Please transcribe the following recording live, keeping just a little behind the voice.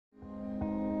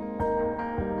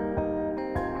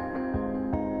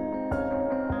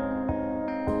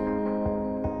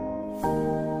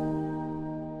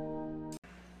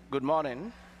Good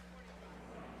morning.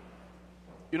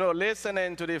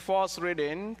 Listening to the first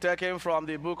reading taken from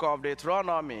the book of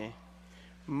Deuteronomy,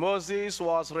 Moses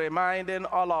was reminding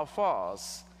all of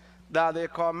us that the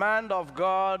command of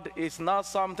God is not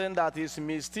something that is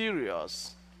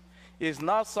mysterious. It's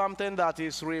not something that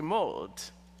is remote,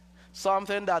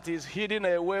 something that is hidden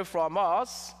away from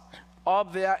us,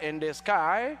 up there in the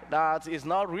sky that is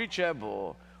not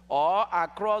reachable, or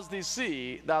across the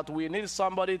sea that we need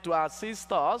somebody to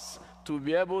assist us to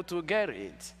be able to get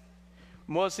it.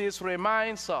 Moses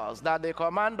reminds us that the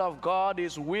command of God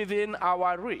is within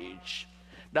our reach,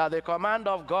 that the command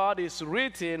of God is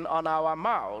written on our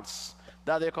mouths,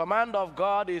 that the command of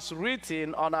God is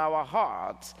written on our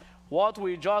hearts. What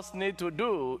we just need to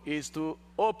do is to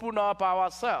open up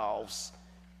ourselves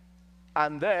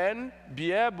and then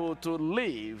be able to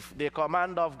live the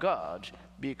command of God,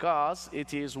 because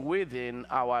it is within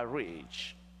our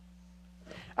reach.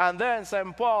 And then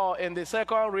St. Paul, in the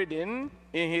second reading,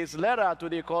 in his letter to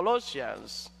the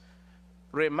Colossians,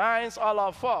 reminds all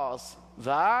of us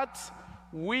that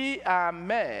we are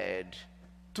made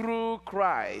through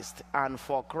Christ and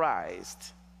for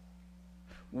Christ.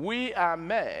 We are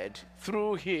made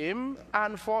through him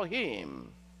and for him.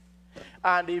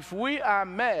 And if we are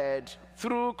made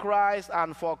through Christ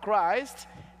and for Christ,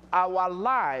 our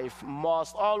life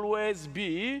must always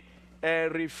be a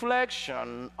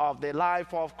reflection of the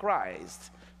life of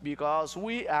Christ, because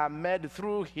we are made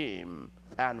through him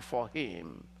and for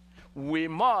him. We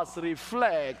must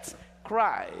reflect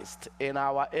Christ in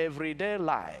our everyday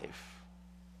life.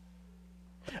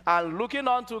 And looking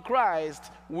unto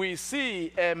Christ, we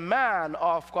see a man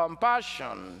of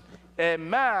compassion, a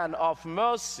man of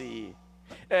mercy,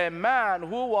 a man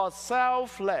who was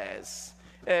selfless,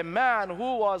 a man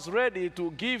who was ready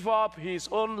to give up his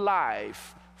own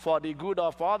life for the good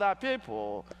of other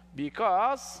people,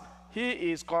 because he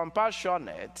is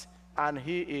compassionate and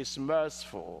he is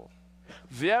merciful.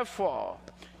 Therefore,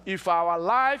 if our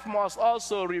life must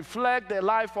also reflect the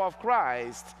life of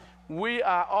Christ, we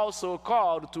are also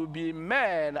called to be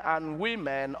men and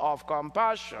women of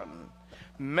compassion,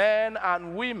 men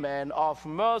and women of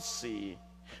mercy,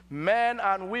 men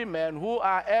and women who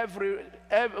are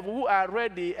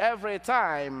ready every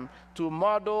time to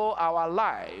model our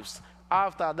lives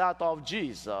after that of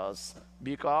Jesus,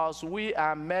 because we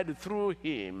are made through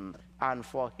him and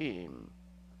for him.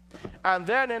 And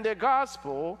then in the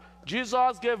gospel,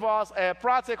 Jesus gave us a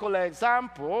practical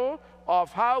example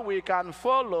of how we can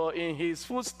follow in his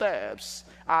footsteps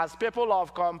as people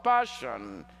of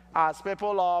compassion, as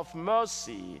people of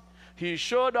mercy. He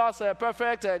showed us a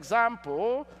perfect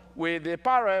example with the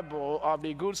parable of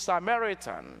the Good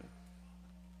Samaritan.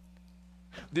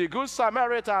 The Good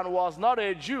Samaritan was not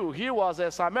a Jew, he was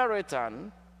a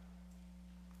Samaritan.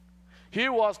 He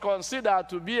was considered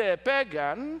to be a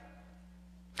pagan,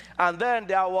 and then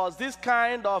there was this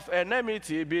kind of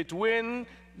enmity between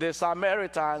the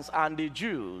Samaritans and the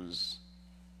Jews.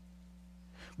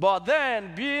 But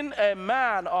then, being a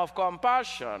man of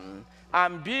compassion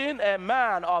and being a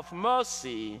man of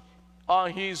mercy,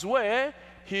 on his way,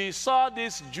 he saw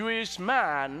this Jewish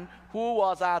man who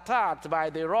was attacked by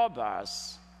the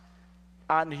robbers,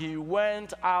 and he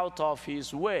went out of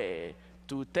his way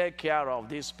to take care of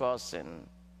this person.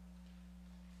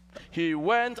 He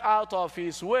went out of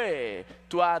his way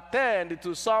to attend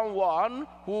to someone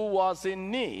who was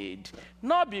in need,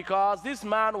 not because this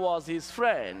man was his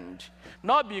friend,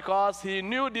 not because he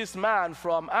knew this man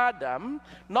from Adam,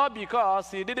 not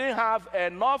because he didn't have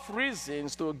enough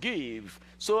reasons to give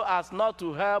so as not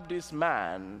to help this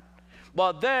man.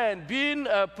 But then, being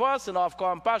a person of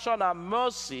compassion and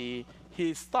mercy,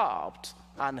 he stopped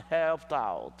and helped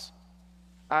out.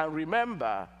 And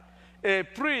remember, a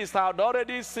priest had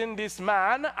already seen this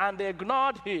man and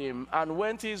ignored him and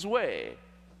went his way.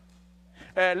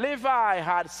 A Levi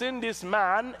had seen this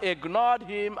man, ignored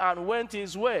him, and went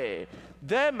his way.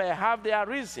 They may have their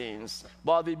reasons,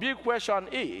 but the big question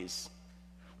is,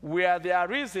 were their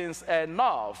reasons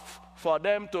enough for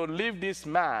them to leave this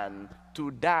man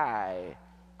to die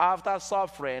after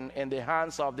suffering in the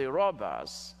hands of the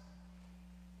robbers?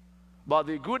 But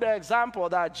the good example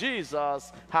that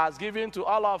Jesus has given to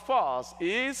all of us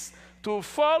is to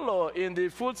follow in the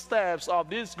footsteps of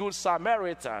this Good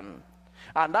Samaritan.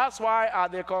 And that's why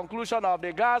at the conclusion of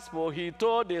the gospel, he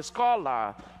told the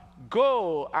scholar,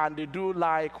 "Go and do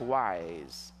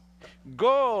likewise.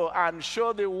 Go and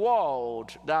show the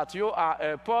world that you are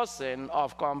a person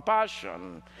of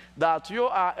compassion, that you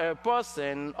are a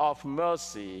person of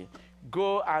mercy.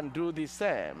 Go and do the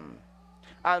same."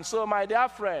 And so, my dear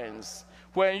friends,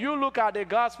 when you look at the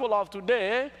gospel of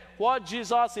today, what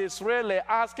Jesus is really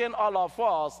asking all of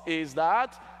us is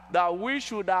that we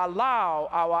should allow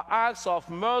our acts of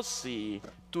mercy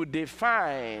to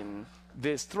define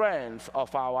the strength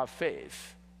of our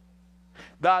faith.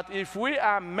 That if we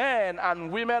are men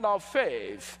and women of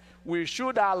faith, we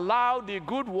should allow the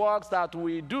good works that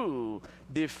we do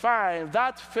define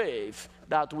that faith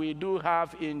that we do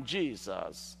have in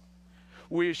Jesus.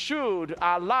 We should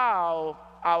allow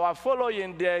our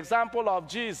following the example of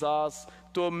Jesus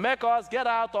to make us get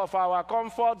out of our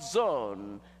comfort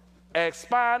zone,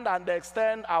 expand and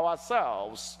extend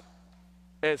ourselves,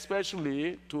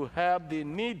 especially to help the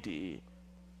needy.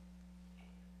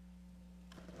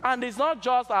 And it's not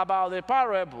just about the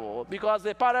parable, because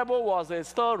the parable was a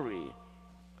story.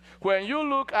 When you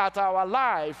look at our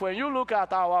life, when you look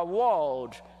at our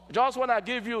world, just want to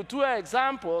give you two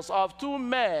examples of two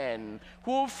men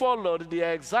who followed the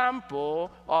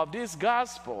example of this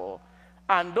gospel.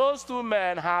 And those two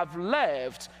men have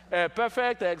left a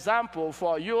perfect example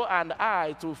for you and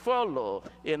I to follow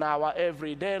in our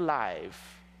everyday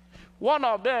life. One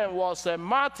of them was St.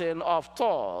 Martin of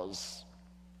Tours.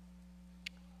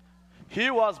 He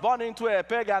was born into a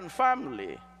pagan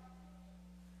family.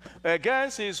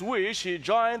 Against his wish, he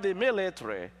joined the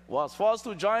military, was forced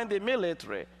to join the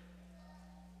military.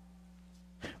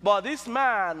 But this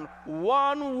man,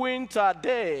 one winter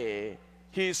day,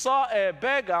 he saw a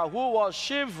beggar who was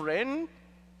shivering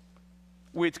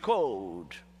with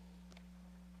cold.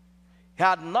 He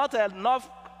had not enough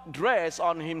dress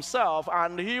on himself,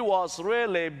 and he was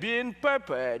really being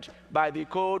peppered by the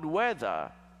cold weather.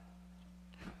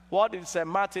 What did St.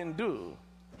 Martin do?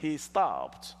 He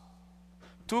stopped,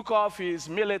 took off his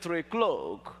military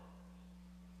cloak,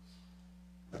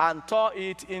 and tore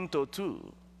it into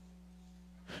two.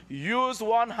 Used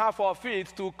one half of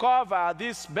it to cover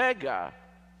this beggar,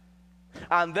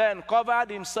 and then covered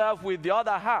himself with the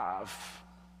other half.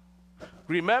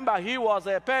 Remember, he was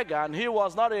a pagan, he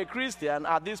was not a Christian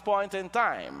at this point in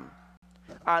time.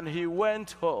 And he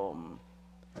went home.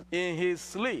 In his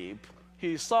sleep,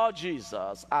 he saw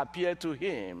Jesus appear to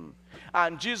him,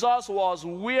 and Jesus was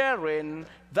wearing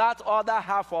that other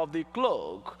half of the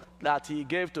cloak that he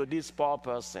gave to this poor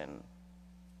person.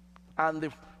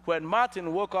 And when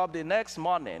Martin woke up the next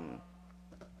morning,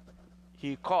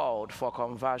 he called for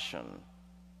conversion.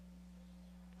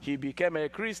 He became a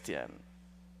Christian.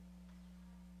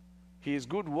 His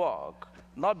good work,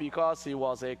 not because he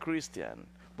was a Christian,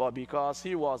 but because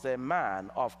he was a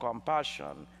man of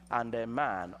compassion and a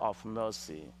man of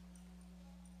mercy.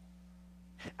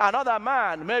 Another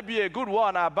man may be a good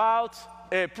one about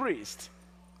a priest.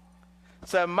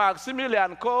 St.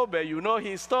 Maximilian Kolbe, you know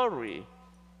his story.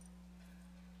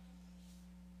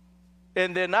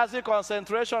 In the Nazi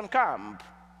concentration camp,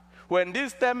 when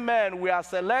these 10 men were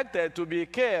selected to be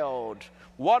killed,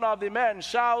 one of the men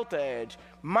shouted,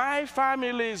 "My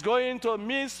family is going to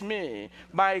miss me.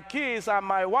 My kids and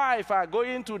my wife are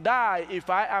going to die if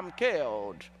I am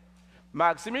killed."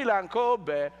 Maximilian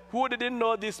Kolbe, who didn't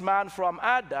know this man from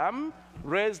Adam,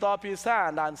 raised up his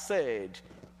hand and said,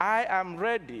 "I am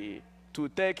ready to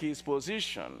take his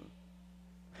position.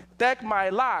 Take my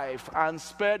life and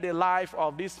spare the life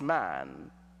of this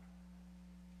man."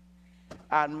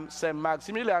 And St.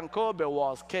 Maximilian Kolbe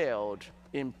was killed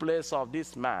in place of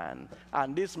this man,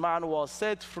 and this man was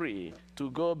set free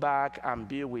to go back and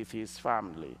be with his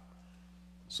family.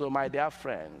 So, my dear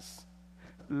friends,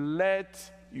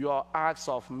 let your acts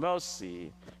of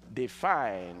mercy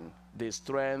define the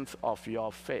strength of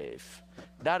your faith.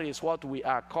 That is what we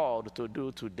are called to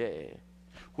do today.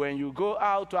 When you go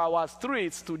out to our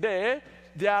streets today,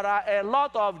 there are a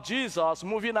lot of Jesus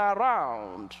moving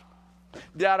around.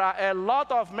 There are a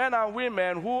lot of men and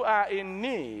women who are in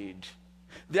need.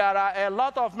 There are a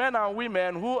lot of men and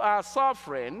women who are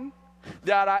suffering.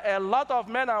 There are a lot of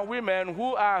men and women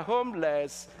who are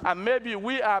homeless, and maybe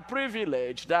we are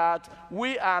privileged that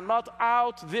we are not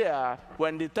out there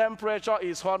when the temperature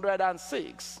is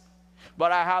 106.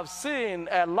 But I have seen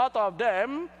a lot of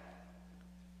them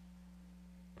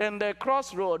in the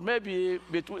crossroad, maybe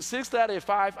between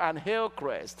 635 and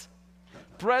Hillcrest,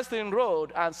 Preston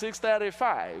Road and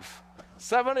 635,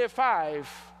 75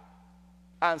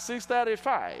 and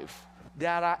 635.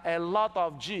 There are a lot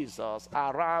of Jesus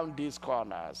around these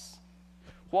corners.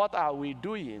 What are we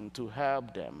doing to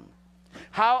help them?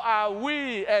 How are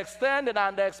we extending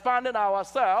and expanding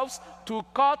ourselves to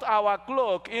cut our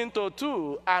cloak into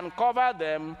two and cover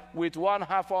them with one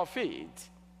half of it?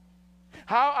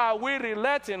 How are we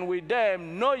relating with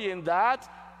them knowing that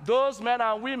those men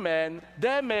and women,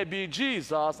 they may be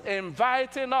Jesus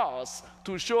inviting us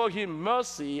to show him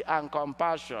mercy and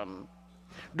compassion.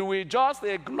 Do we just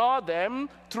ignore them,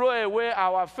 throw away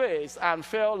our face, and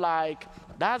feel like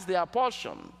that's their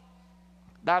portion?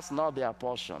 That's not their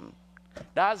portion.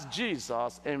 That's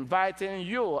Jesus inviting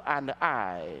you and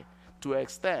I to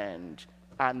extend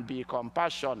and be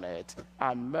compassionate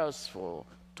and merciful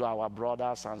to our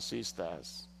brothers and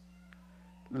sisters.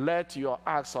 Let your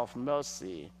acts of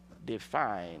mercy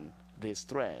define the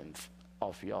strength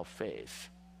of your faith.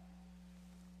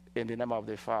 In the name of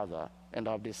the Father, and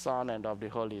of the Son, and of the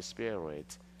Holy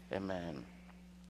Spirit. Amen.